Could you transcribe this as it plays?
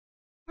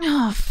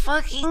Oh,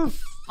 fucking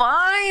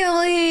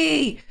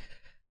finally!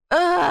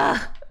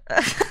 Ugh!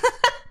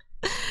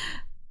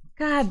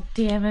 God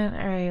damn it.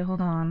 Alright,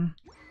 hold on.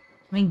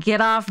 Let me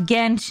get off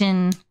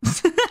Genshin.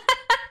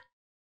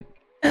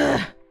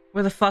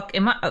 Where the fuck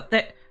am I? Oh,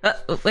 there.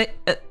 Wait.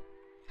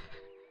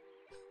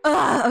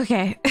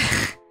 Okay.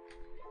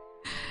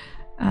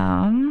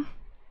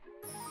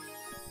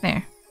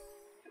 There.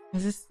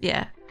 Is this?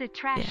 Yeah. The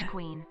trash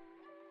queen.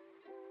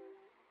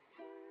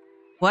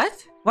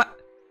 What? What?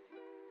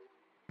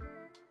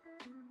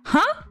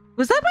 Huh?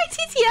 Was that my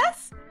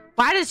TTS?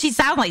 Why does she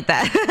sound like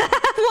that?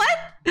 What?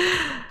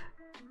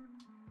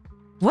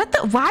 What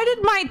the? Why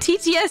did my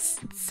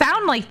TTS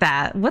sound like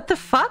that? What the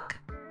fuck?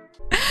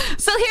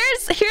 So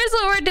here's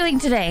what we're doing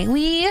today.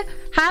 We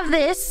have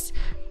this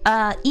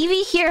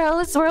Eevee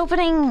Heroes. We're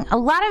opening a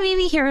lot of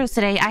Eevee Heroes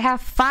today. I have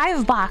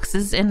 5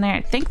 boxes in there.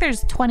 I think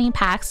there's 20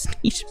 packs in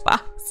each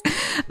box.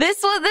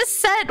 This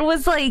set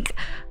was like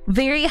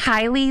very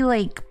highly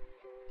like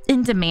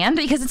in demand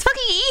because it's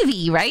fucking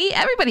Eevee, right?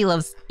 Everybody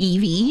loves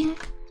Eevee.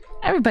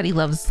 Everybody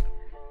loves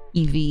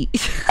Eevee.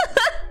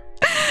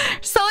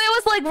 So it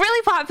was like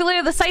really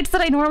popular. The sites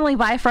that I normally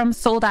buy from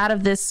sold out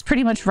of this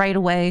pretty much right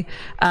away.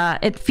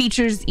 It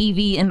features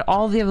Eevee in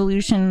all the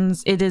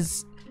evolutions. It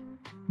is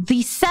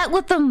the set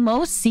with the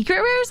most secret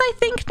rares, I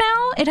think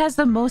now. It has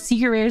the most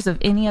secret rares of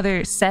any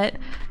other set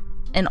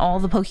in all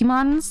the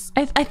Pokemons,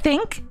 I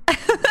think.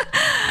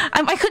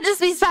 I could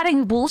just be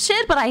spouting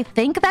bullshit, but I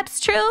think that's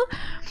true.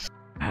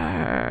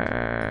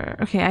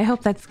 Okay, I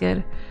hope that's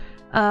good.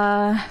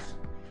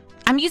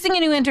 I'm using a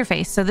new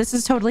interface, so this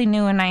is totally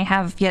new and I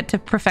have yet to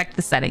perfect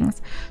the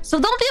settings. So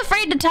don't be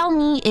afraid to tell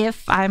me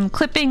if I'm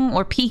clipping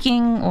or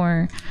peaking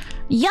or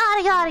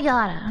yada yada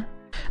yada.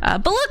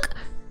 But look,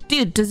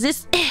 dude, does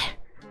this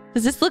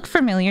look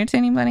familiar to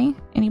anybody?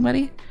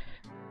 Anybody?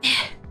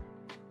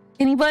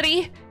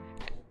 Anybody?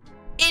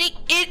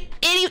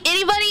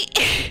 Anybody?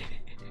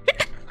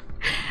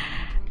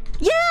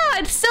 Yeah,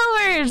 it's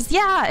Silvers.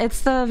 Yeah,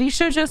 it's the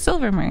VShojo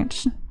Silver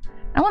merch.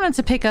 I wanted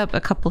to pick up a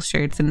couple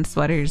shirts and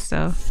sweaters,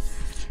 so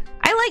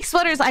I like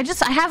sweaters. I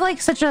have like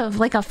such a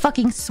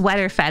fucking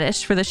sweater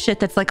fetish for the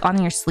shit that's like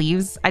on your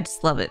sleeves. I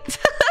just love it.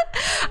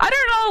 I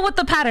don't know what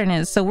the pattern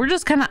is, so we're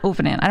just kind of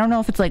opening it. I don't know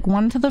if it's like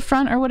one to the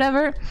front or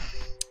whatever.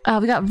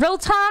 We got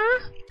Rotom,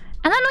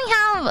 and then we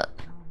have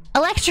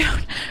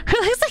Electrode.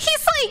 It looks like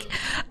he's like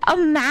a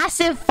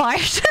massive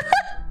fart.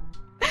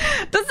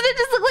 Doesn't it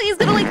just look like he's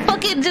gonna like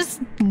fucking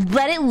just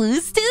let it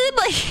loose, dude?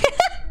 Like.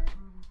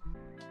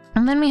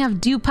 And then we have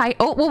Dewpider.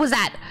 Oh, what was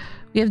that?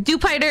 We have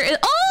Dewpider.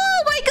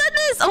 Oh my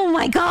goodness! Oh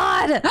my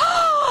god! Look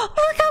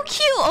how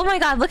cute! Oh my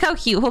god, look how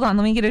cute. Hold on,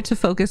 let me get it to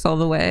focus all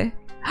the way.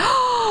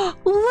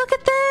 Look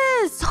at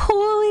this!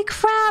 Holy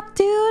crap,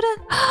 dude!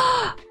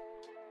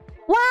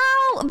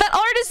 Wow, that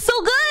art is so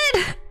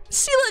good!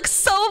 She looks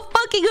so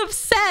fucking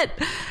upset.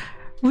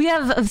 We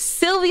have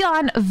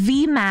Sylveon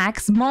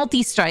VMAX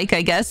multi-strike,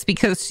 I guess,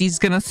 because she's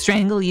gonna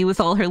strangle you with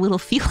all her little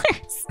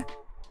feelers.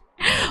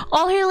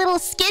 All her little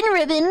skin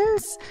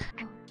ribbons.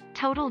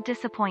 Total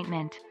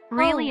disappointment.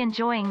 Really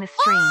enjoying the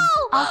stream.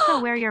 Also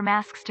wear your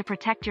masks to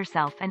protect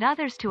yourself and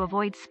others to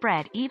avoid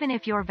spread even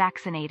if you're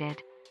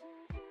vaccinated.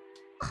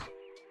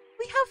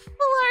 We have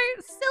full art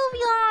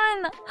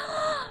Sylveon.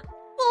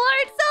 Full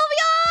art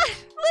Sylveon.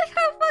 Look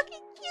how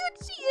fucking cute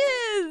she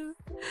is.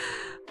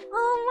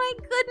 Oh my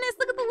goodness.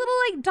 Look at the little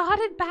like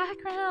dotted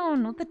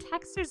background with the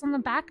textures on the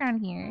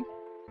background here.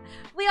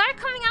 We are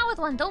coming out with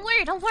one. Don't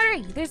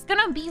worry. There's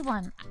gonna be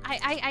one.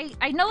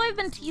 I know I've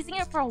been teasing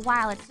it for a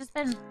while. It's just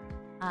been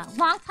a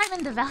long time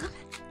in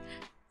development.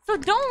 So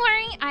don't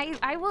worry.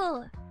 I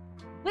will.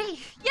 Wait.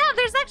 Yeah,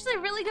 there's actually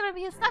really gonna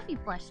be a Snuffy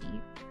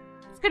plushie.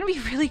 It's gonna be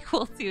really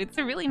cool too. It's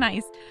really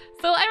nice.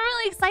 So I'm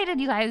really excited,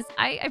 you guys.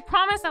 I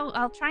promise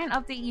I'll try and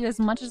update you as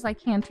much as I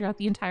can throughout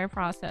the entire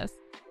process.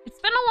 It's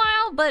been a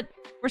while, but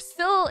we're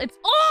still.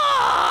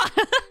 Oh!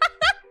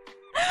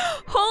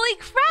 Holy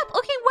crap!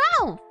 Okay,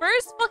 wow!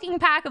 First fucking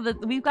pack of the.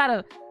 We've got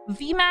a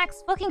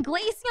VMAX fucking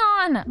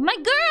Glaceon! My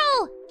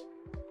girl!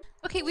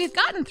 Okay, we've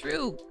gotten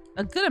through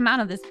a good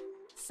amount of this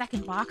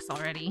second box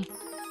already.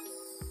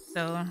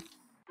 So.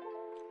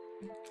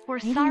 We're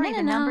sorry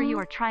the number you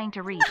are trying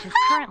to reach is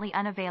currently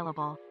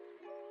unavailable.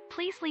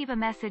 Please leave a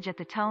message at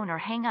the tone or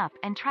hang up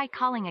and try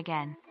calling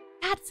again.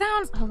 That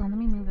sounds. Hold on, let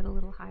me move it a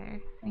little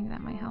higher. Maybe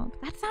that might help.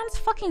 That sounds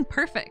fucking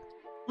perfect.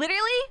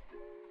 Literally?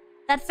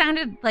 That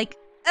sounded like.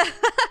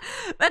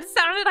 That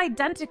sounded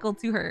identical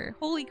to her.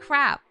 Holy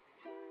crap.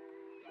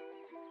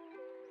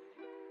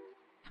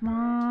 Come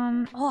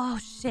on. Oh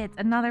shit,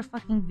 another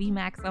fucking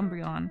VMAX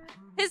Umbreon.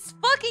 His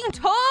fucking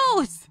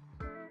toes!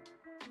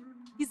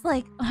 He's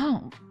like,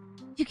 oh,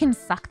 you can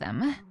suck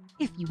them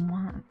if you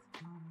want.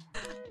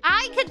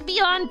 I could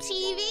be on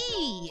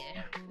TV!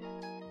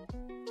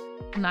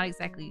 I'm not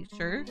exactly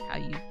sure how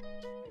you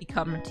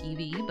become a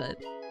TV,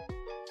 but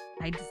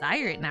I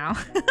desire it now.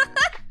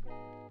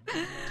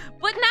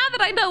 But now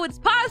that I know it's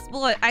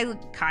possible, I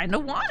kind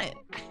of want it.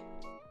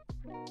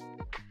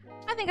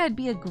 I think I'd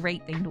be a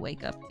great thing to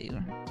wake up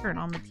to. Turn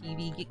on the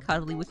TV, get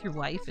cuddly with your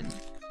wife, and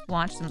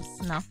watch some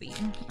Snuffy.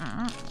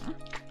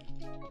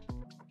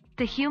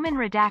 The human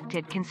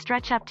redacted can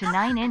stretch up to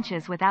 9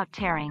 inches without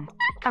tearing.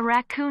 A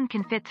raccoon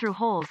can fit through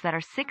holes that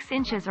are 6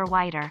 inches or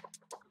wider.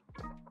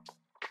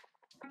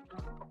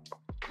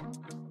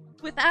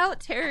 Without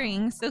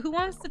tearing. So who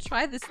wants to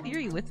try this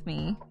theory with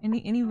me?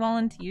 Any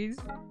volunteers?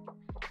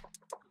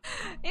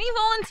 Any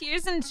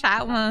volunteers in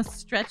chat want to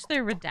stretch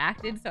their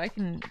redacted so I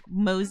can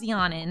mosey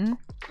on in?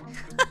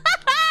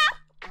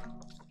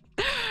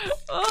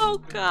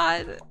 Oh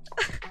god.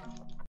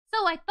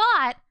 So I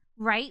thought,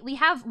 right, we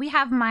have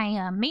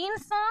my main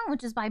song,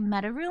 which is by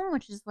Meta Room,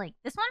 which is like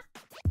this one.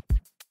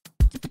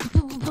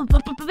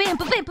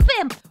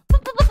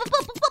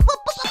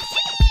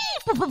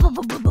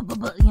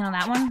 You know,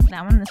 that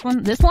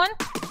one, this one.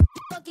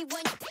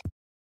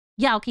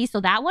 Yeah, okay, so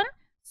that one.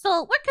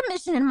 So we're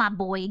commissioning my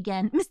boy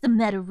again, Mr.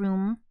 Meta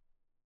Room.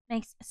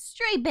 Makes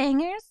straight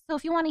bangers. So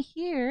if you want to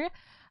hear,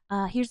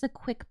 here's a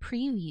quick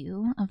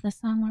preview of the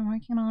song we're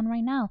working on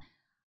right now.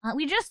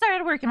 We just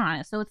started working on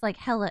it, so it's like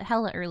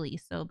hella early.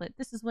 So, but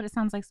this is what it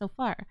sounds like so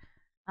far.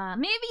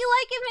 Maybe you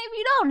like it, maybe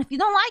you don't. If you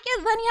don't like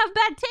it, then you have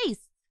bad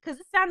taste, because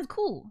it sounds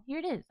cool. Here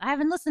it is. I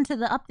haven't listened to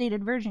the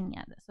updated version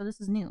yet, so this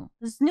is new.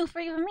 This is new for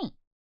even me.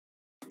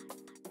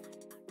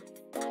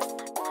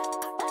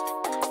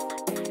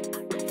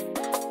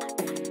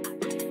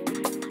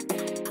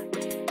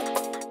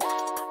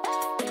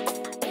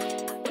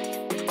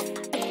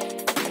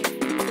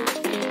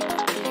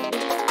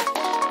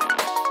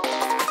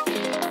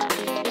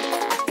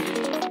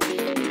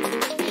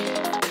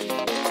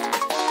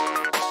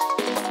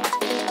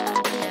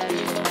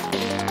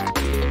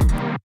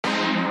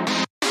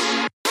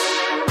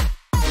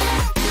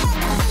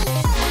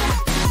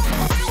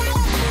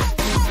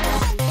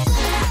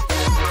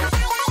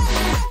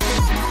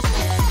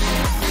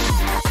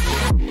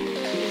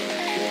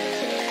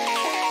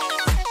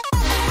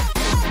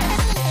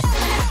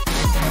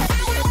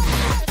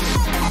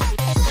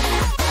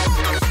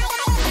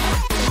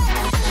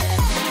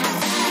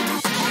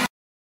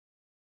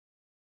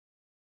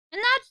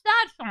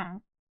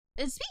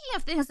 Speaking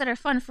of things that are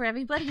fun for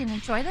everybody and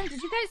enjoy them,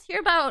 did you guys hear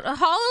about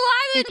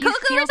Hololive and Coco?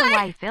 If you steal the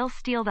wife, they'll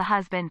steal the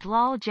husband.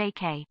 Lol,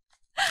 JK.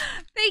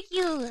 Thank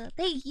you,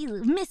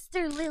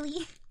 Mr.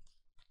 Lily.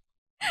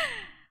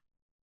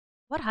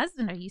 What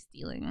husband are you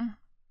stealing?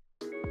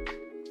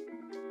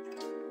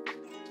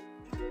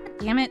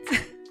 Damn it.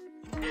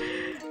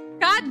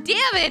 God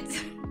damn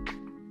it!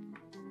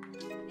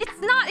 It's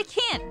not, it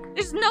can't.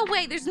 There's no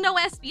way. There's no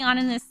Espeon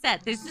in this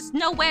set. There's just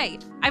no way.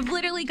 I've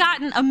literally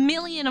gotten a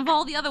million of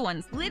all the other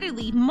ones.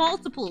 Literally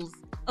multiples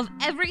of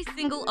every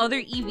single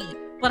other Eevee.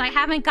 But I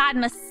haven't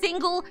gotten a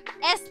single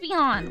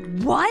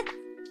Espeon. What?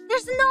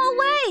 There's no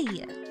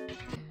way.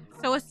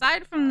 So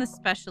aside from the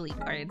specialty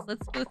cards,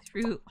 let's go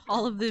through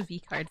all of the V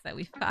cards that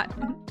we've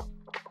gotten.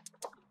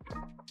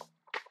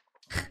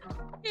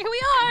 Here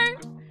we are.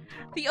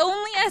 The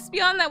only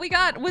Espeon that we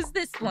got was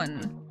this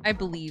one, I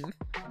believe.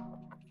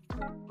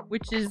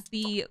 Which is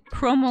the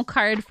promo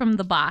card from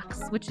the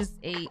box, which is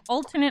a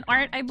alternate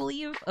art, I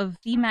believe, of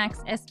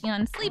VMAX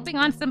Espeon sleeping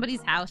on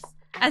somebody's house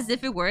as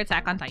if it were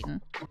Attack on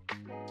Titan.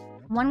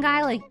 One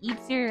guy, like,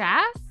 eats your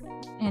ass,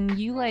 and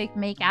you, like,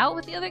 make out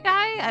with the other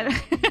guy? I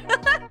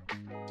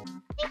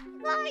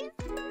love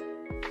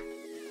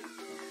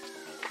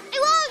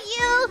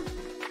you!